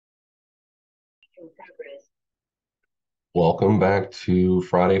Welcome back to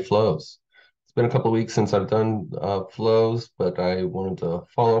Friday Flows. It's been a couple of weeks since I've done flows, but I wanted to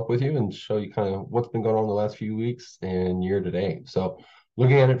follow up with you and show you kind of what's been going on the last few weeks and year to date. So,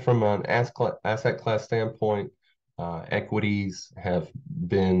 looking at it from an asset class standpoint, equities have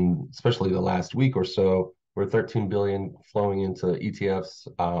been, especially the last week or so, we're 13 billion flowing into ETFs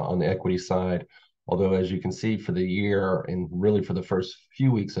on the equity side. Although, as you can see for the year and really for the first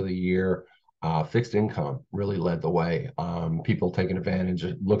few weeks of the year, fixed income really led the way. People taking advantage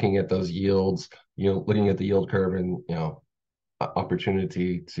of looking at those yields, looking at the yield curve and,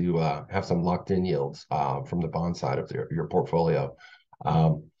 opportunity to have some locked in yields from the bond side of your portfolio.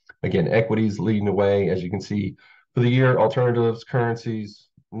 Um, Again, equities leading the way. As you can see for the year, alternatives, currencies,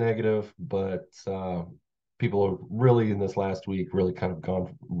 negative, but people are really in this last week really kind of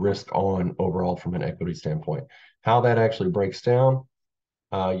gone risk on overall from an equity standpoint. How that actually breaks down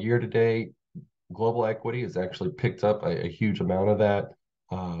year to date, global equity has actually picked up a huge amount of that.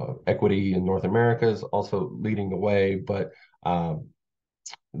 Equity in North America is also leading the way, but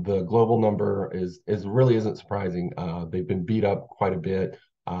the global number is really isn't surprising. They've been beat up quite a bit.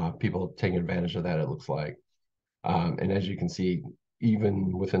 People have taken advantage of that, it looks like. And as you can see,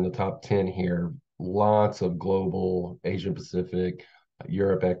 even within the top 10 here, lots of global, Asia Pacific,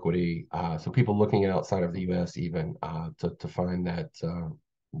 Europe equity. So people looking outside of the US even to find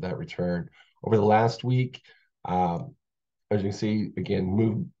that return. Over the last week, as you can see, again,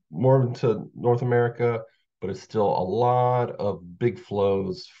 moved more into North America, but it's still a lot of big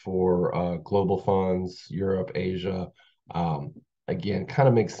flows for global funds, Europe, Asia. Again, kind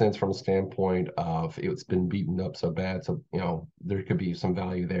of makes sense from a standpoint of it's been beaten up so bad. So, there could be some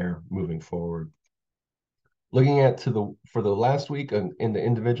value there moving forward. Looking at for the last week in the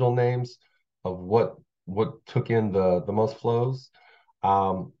individual names of what took in the most flows.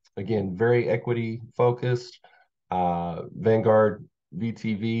 Again, very equity focused. Vanguard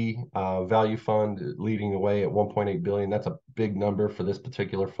VTV value fund leading the way at 1.8 billion. That's a big number for this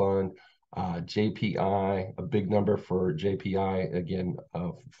particular fund. JPI, a big number for JPI. Again,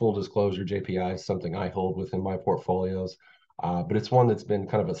 full disclosure, JPI is something I hold within my portfolios. But it's one that's been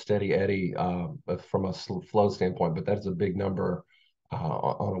kind of a steady eddy from a flow standpoint, but that's a big number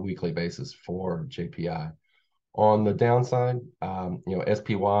on a weekly basis for JPI. On the downside,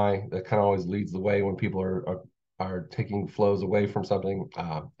 SPY, that kind of always leads the way when people are taking flows away from something.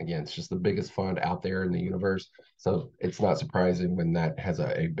 Again, it's just the biggest fund out there in the universe. So it's not surprising when that has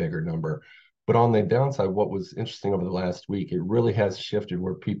a bigger number. But on the downside, what was interesting over the last week, it really has shifted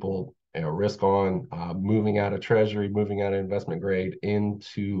where people risk on moving out of treasury, moving out of investment grade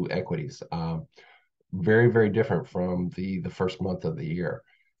into equities. Very, very different from the first month of the year.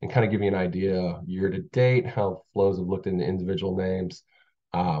 And kind of give you an idea year to date, how flows have looked into individual names.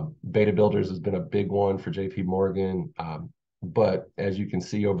 Beta Builders has been a big one for JP Morgan. But as you can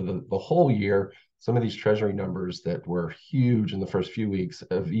see over the whole year, some of these treasury numbers that were huge in the first few weeks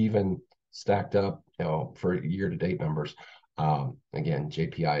have even stacked up, for year to date numbers. Again,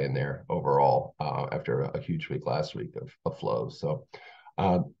 JPI in there overall after a huge week last week of flows. So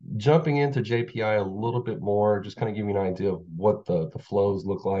jumping into JPI a little bit more, just kind of give you an idea of what the flows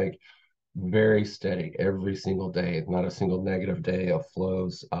look like. Very steady every single day, not a single negative day of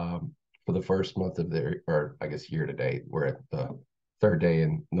flows for the first month of or I guess year to date. We're at the third day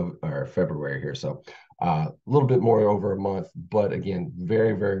in February here. So a little bit more over a month, but again,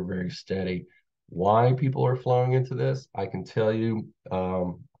 very, very, very steady. Why people are flowing into this, I can tell you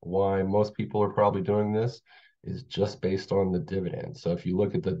why most people are probably doing this is just based on the dividend. So if you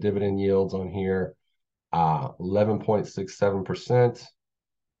look at the dividend yields on here, 11.67%.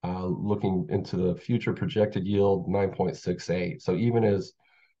 Looking into the future projected yield, 9.68. So even as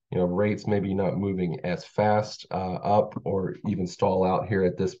rates maybe not moving as fast up or even stall out here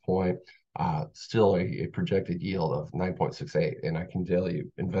at this point, still a projected yield of 9.68. And I can tell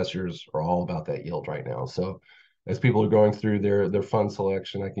you, investors are all about that yield right now. So as people are going through their fund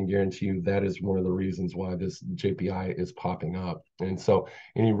selection, I can guarantee you that is one of the reasons why this JPI is popping up. And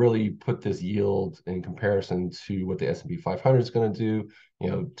you really put this yield in comparison to what the S&P 500 is going to do,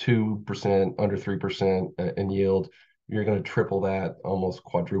 2%, under 3% in yield. You're going to triple that, almost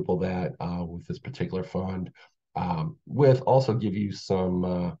quadruple that with this particular fund, with also give you some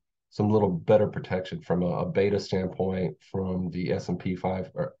little better protection from a beta standpoint from the S&P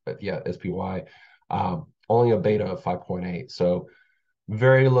 5 or SPY. Only a beta of 5.8. So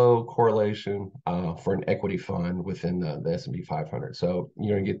very low correlation for an equity fund within the S&P 500. So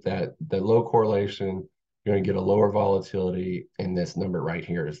you're going to get that low correlation. You're going to get a lower volatility, and this number right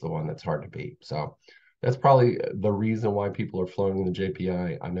here is the one that's hard to beat. So That's probably the reason why people are flowing in the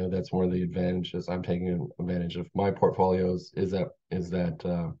JPI. I know that's one of the advantages I'm taking advantage of my portfolios is that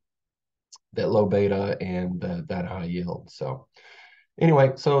low beta and that high yield. So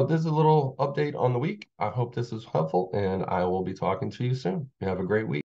anyway, so this is a little update on the week. I hope this is helpful, and I will be talking to you soon. Have a great week.